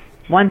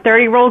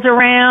 1:30 rolls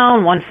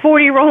around,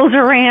 1:40 rolls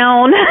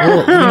around.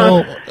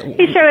 Well,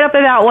 he showed up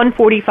about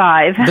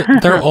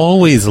 1:45. They're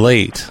always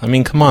late. I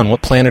mean, come on,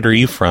 what planet are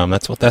you from?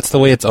 That's the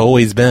way it's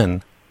always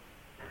been.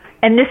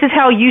 And this is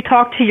how you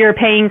talk to your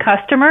paying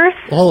customers?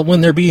 Well, when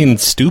they're being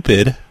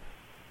stupid.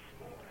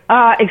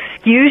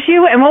 Excuse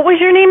you? And what was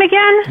your name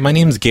again? My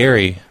name's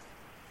Gary.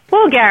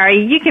 Well,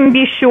 Gary, you can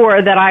be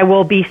sure that I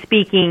will be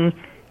speaking,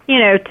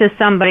 to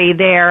somebody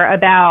there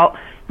about,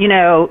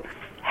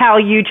 how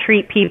you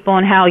treat people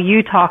and how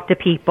you talk to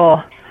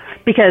people,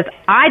 because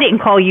I didn't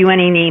call you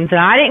any names and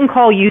I didn't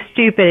call you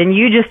stupid, and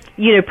you just,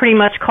 pretty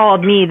much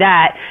called me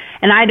that,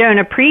 and I don't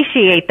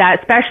appreciate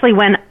that, especially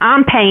when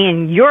I'm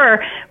paying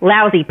your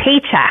lousy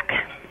paycheck.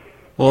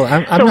 Well,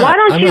 so why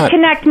don't you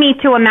connect me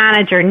to a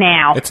manager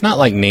now? It's not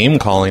like name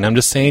calling. I'm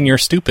just saying you're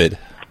stupid.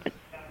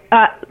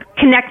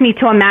 Connect me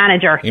to a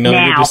manager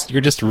now.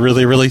 You're just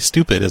really, really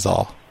stupid is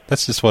all.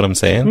 That's just what I'm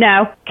saying.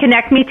 No,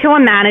 connect me to a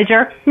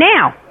manager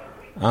now.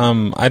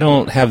 I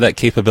don't have that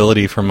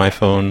capability from my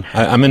phone.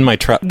 I'm in my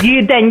truck.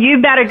 You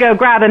better go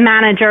grab a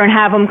manager and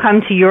have them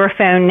come to your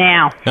phone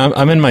now. No,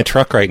 I'm in my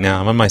truck right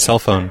now. I'm on my cell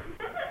phone.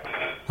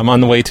 I'm on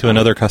the way to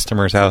another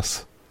customer's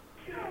house.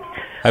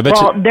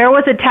 There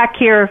was a tech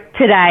here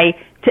today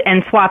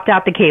and swapped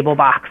out the cable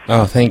box.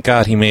 Oh, thank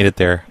God he made it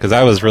there, because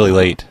I was really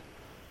late.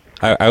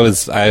 I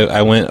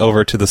went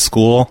over to the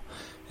school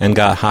and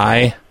got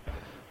high,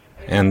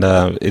 and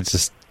it's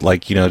just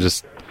like, I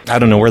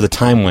don't know where the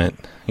time went.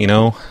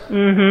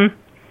 Mm-hmm.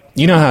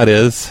 You know how it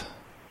is.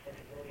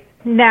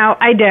 No,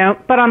 I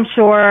don't, but I'm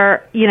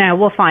sure,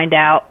 we'll find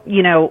out,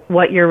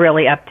 what you're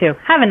really up to.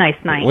 Have a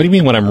nice night. What do you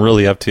mean what I'm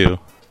really up to?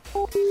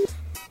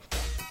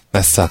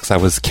 That sucks. I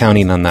was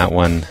counting on that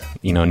one,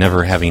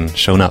 never having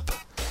shown up.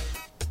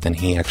 But then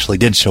he actually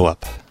did show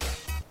up.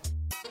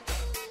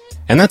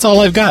 And that's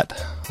all I've got.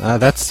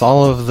 That's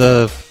all of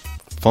the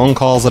phone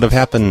calls that have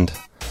happened.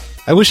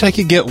 I wish I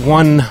could get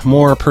one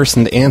more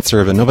person to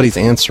answer, but nobody's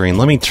answering.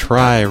 Let me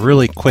try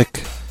really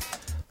quick.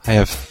 I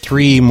have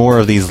 3 more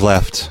of these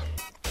left.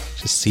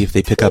 Just see if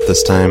they pick up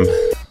this time.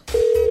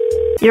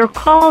 Your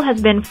call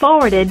has been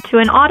forwarded to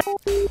an auto...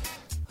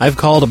 I've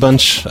called a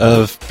bunch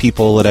of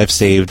people that I've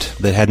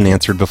saved that hadn't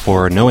answered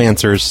before. No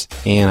answers.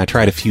 And I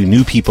tried a few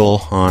new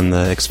people on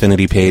the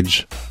Xfinity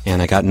page, and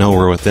I got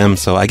nowhere with them,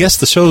 so I guess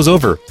the show's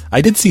over.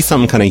 I did see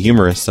something kind of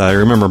humorous. I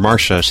remember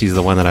Marcia, she's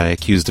the one that I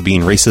accused of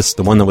being racist,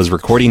 the one that was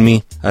recording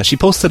me. She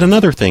posted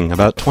another thing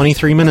about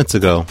 23 minutes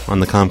ago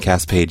on the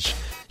Comcast page.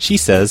 She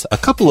says, a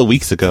couple of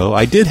weeks ago,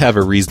 I did have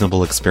a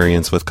reasonable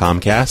experience with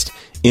Comcast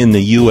in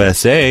the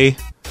USA.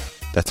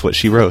 That's what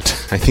she wrote.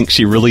 I think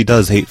she really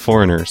does hate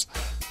foreigners.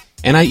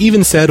 And I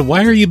even said,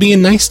 why are you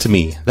being nice to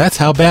me? That's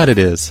how bad it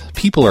is.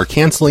 People are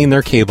canceling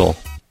their cable.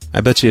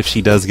 I bet you if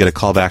she does get a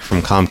call back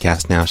from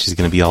Comcast now, she's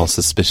going to be all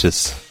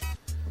suspicious.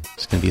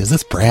 She's going to be, is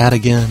this Brad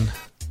again?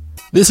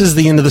 This is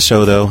the end of the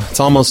show, though.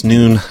 It's almost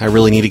noon. I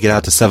really need to get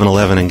out to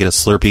 7-Eleven and get a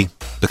Slurpee,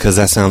 because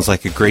that sounds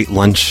like a great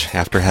lunch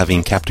after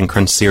having Captain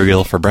Crunch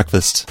cereal for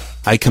breakfast.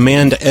 I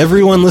command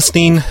everyone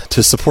listening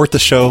to support the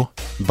show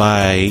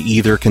by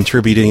either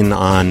contributing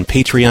on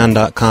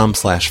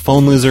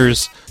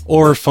patreon.com/phonelosers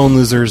or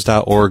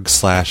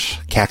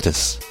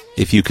phonelosers.org/cactus.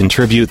 If you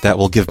contribute, that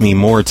will give me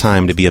more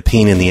time to be a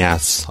pain in the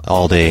ass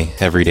all day,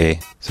 every day.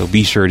 So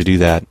be sure to do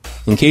that.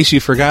 In case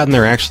you've forgotten,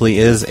 there actually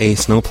is a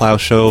Snowplow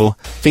Show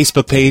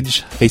Facebook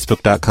page,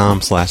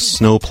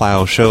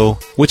 facebook.com/Snowplow Show,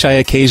 which I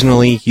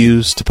occasionally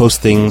use to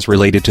post things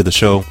related to the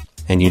show.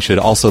 And you should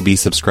also be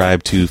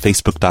subscribed to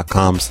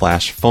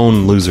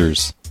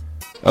facebook.com/phonelosers.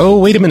 Oh,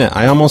 wait a minute.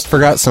 I almost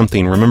forgot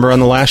something. Remember on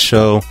the last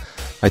show,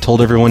 I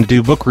told everyone to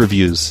do book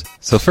reviews.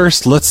 So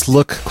first, let's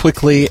look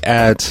quickly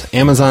at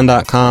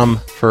Amazon.com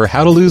for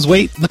How to Lose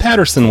Weight the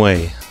Patterson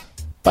Way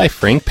by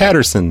Frank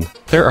Patterson.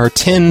 There are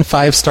 10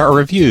 5-star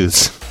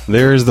reviews.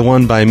 There's the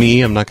one by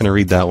me. I'm not going to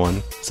read that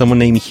one. Someone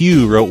named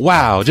Hugh wrote,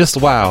 "Wow, just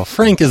wow.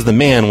 Frank is the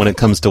man when it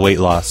comes to weight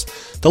loss.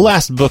 The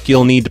last book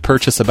you'll need to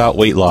purchase about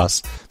weight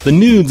loss. The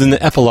nudes in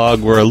the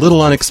epilogue were a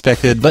little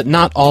unexpected, but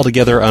not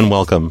altogether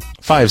unwelcome.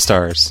 5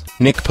 stars.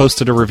 Nick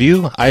posted a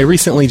review. "I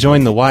recently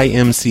joined the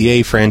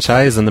YMCA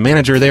franchise, and the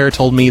manager there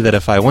told me that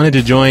if I wanted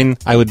to join,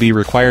 I would be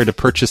required to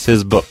purchase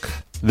his book.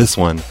 This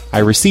one. I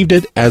received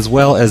it, as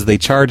well as they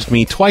charged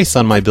me twice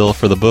on my bill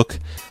for the book,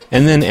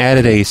 and then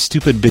added a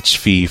stupid bitch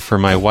fee for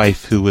my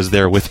wife who was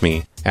there with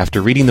me.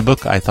 After reading the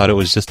book, I thought it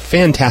was just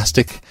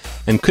fantastic,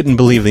 and couldn't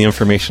believe the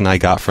information I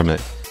got from it.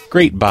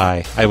 Great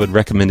buy. I would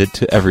recommend it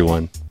to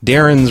everyone."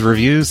 Darren's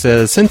review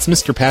says, "Since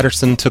Mr.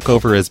 Patterson took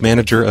over as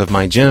manager of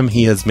my gym,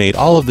 he has made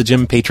all of the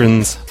gym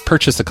patrons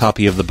purchase a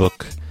copy of the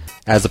book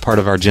as a part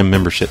of our gym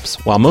memberships.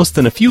 While most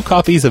than a few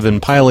copies have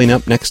been piling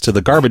up next to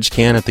the garbage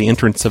can at the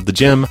entrance of the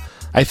gym,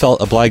 I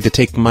felt obliged to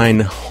take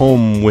mine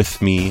home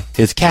with me.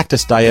 His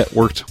cactus diet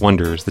worked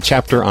wonders. The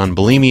chapter on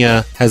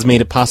bulimia has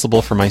made it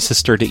possible for my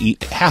sister to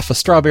eat half a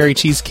strawberry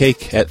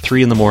cheesecake at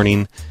 3 in the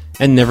morning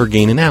and never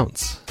gain an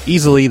ounce.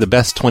 Easily the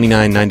best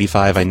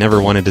 $29.95 I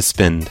never wanted to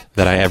spend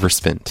that I ever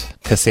spent."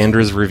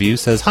 Cassandra's review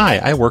says,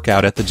 "Hi, I work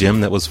out at the gym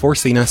that was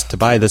forcing us to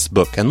buy this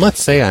book, and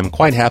let's say I'm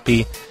quite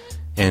happy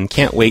and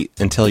can't wait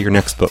until your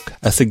next book.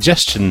 A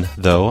suggestion,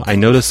 though, I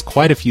notice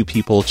quite a few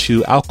people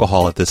chew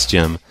alcohol at this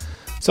gym.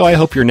 So I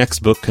hope your next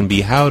book can be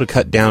How to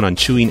Cut Down on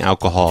Chewing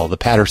Alcohol, the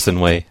Patterson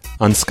Way."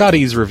 On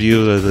Scotty's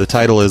review, the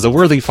title is "A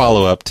Worthy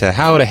Follow-Up to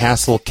How to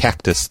Hassle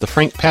Cactus, the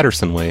Frank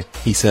Patterson Way."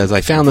 He says,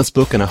 "I found this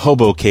book in a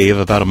hobo cave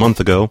about a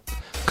month ago.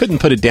 Couldn't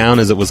put it down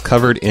as it was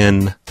covered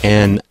in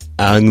an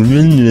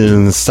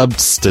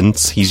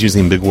substance." He's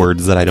using big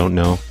words that I don't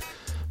know.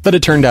 "But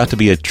it turned out to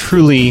be a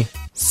truly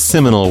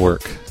seminal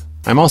work.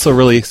 I'm also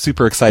really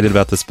super excited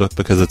about this book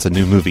because it's a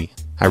new movie.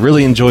 I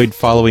really enjoyed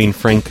following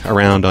Frank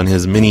around on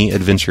his many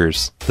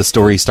adventures. The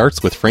story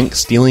starts with Frank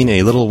stealing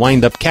a little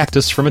wind-up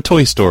cactus from a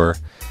toy store.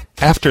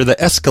 After the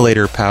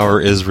escalator power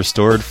is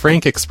restored,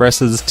 Frank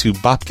expresses to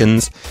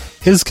Bopkins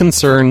his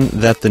concern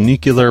that the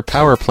nuclear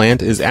power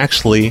plant is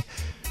actually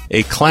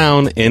a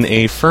clown in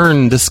a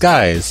fern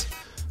disguise."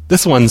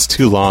 This one's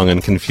too long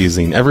and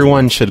confusing.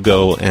 Everyone should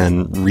go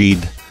and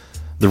read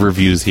the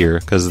reviews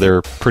here because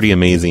they're pretty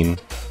amazing.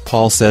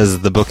 Paul says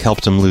the book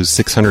helped him lose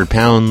 600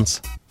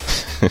 pounds.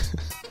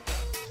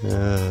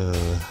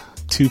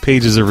 2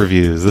 pages of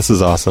reviews. This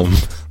is awesome.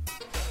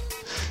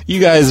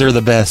 You guys are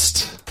the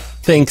best.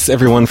 Thanks,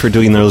 everyone, for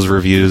doing those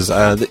reviews.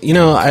 I'm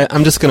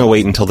just going to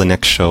wait until the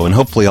next show, and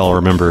hopefully I'll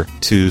remember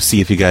to see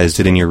if you guys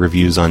did any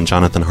reviews on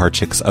Jonathan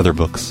Harchick's other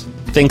books.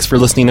 Thanks for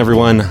listening,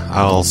 everyone.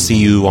 I'll see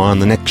you on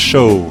the next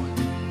show.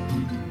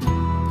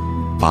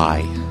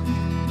 Bye.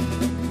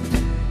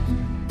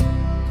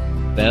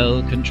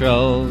 Bell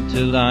control to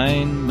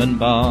lineman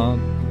Bob.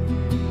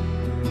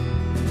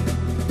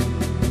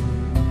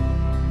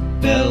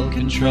 Bell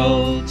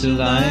control to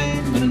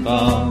lineman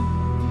Bob.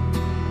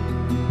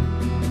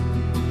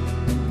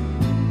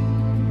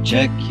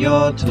 Check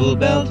your tool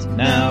belt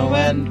now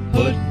and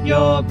put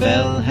your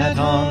bell hat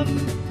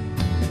on.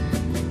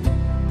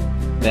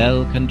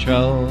 Bell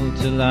control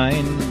to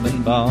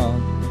lineman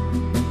Bob.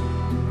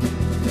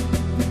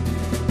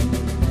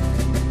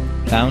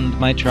 Found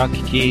my truck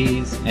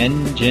keys,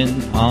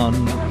 engine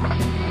on.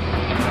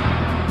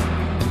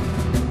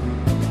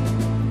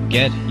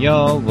 Get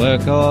your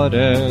work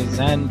orders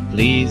and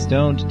please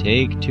don't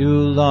take too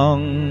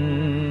long.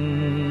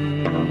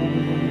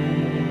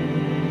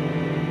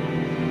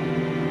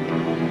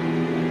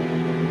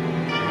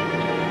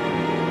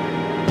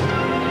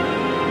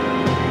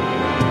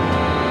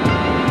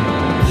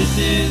 This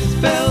is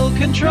bell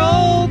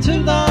control to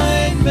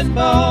lineman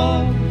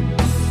Bob.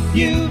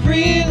 You've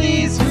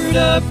really screwed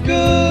up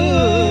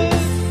good.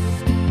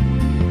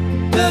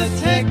 The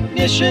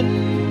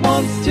technician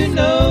wants to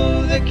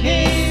know the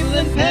cable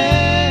and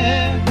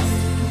pair.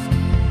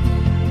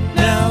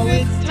 Now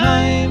it's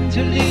time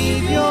to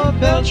leave your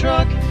bell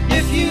truck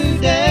if you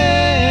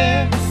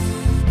dare.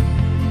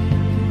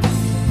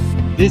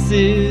 This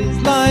is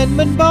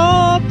lineman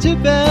Bob to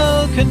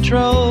bell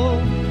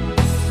control.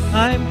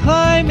 I'm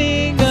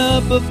climbing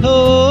up a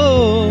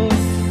pole.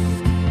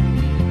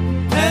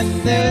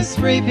 And there's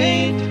spray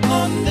paint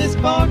on this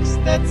box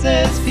that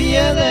says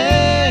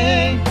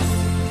PLA.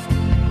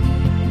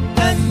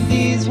 And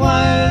these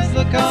wires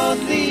look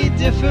oddly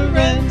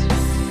different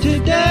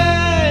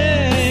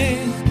today.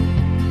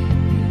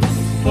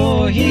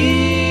 For here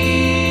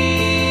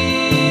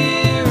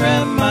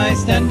am I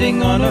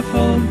standing on a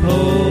phone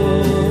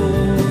pole,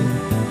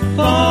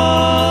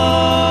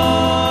 far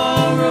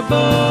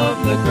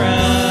above the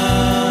ground.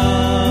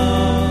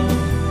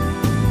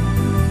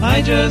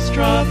 I just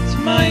dropped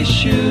my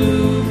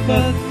shoe,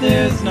 but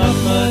there's not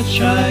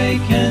much I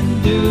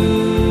can do.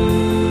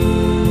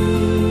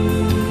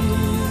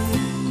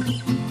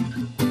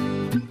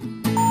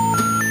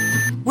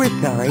 We're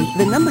sorry,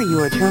 the number you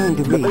are trying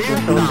to reach is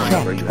being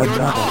checked or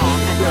trouble.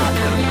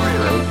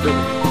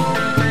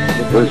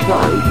 We're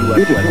sorry,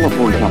 due to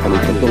telephone company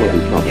facility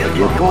trouble,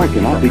 your call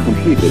cannot be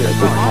completed at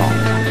this time.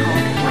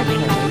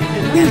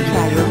 Please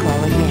try your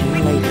call again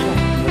later.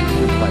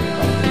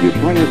 You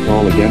try your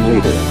call again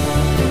later.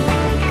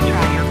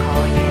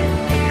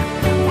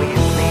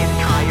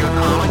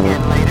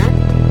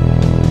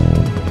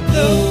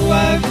 Though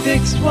I've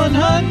fixed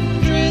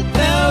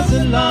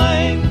 100,000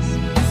 lines,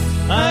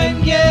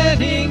 I'm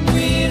getting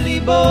really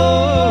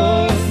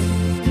bored.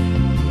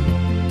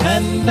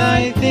 And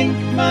I think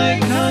my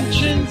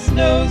conscience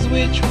knows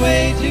which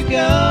way to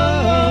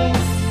go.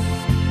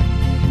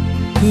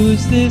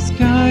 Who's this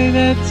guy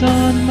that's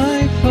on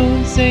my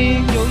phone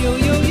saying yo yo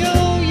yo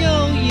yo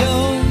yo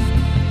yo?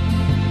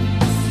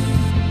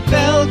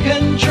 Bell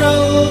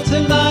control to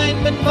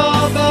lineman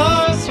Bob,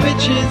 our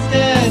switch is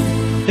dead.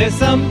 There's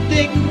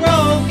something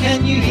wrong,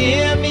 can you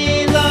hear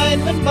me,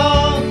 lineman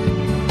Bob?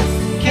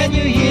 Can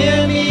you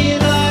hear me,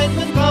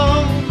 lineman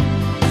Bob?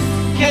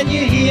 Can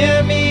you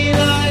hear me,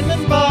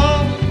 lineman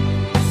Bob?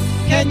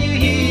 Can you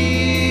hear?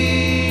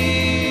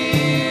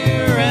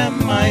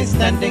 Am I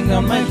standing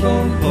on my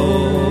phone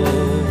pole?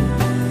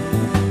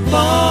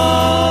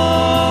 Far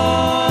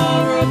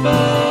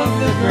above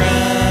the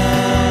ground.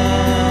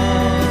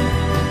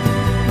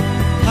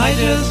 I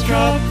just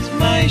dropped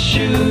my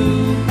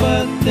shoe,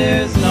 but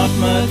there's not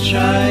much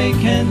I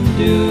can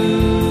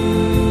do.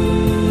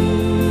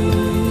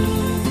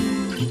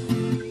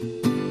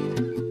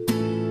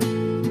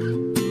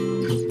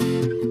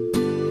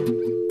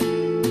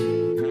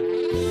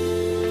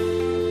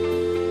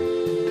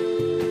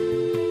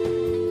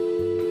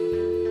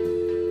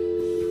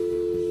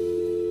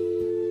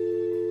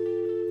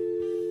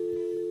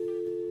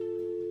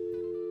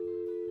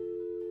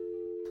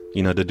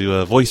 You know, to do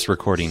a voice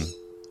recording.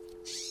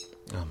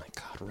 Oh my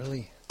God,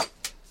 really?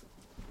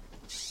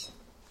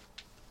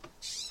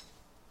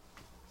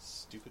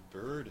 Stupid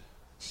bird.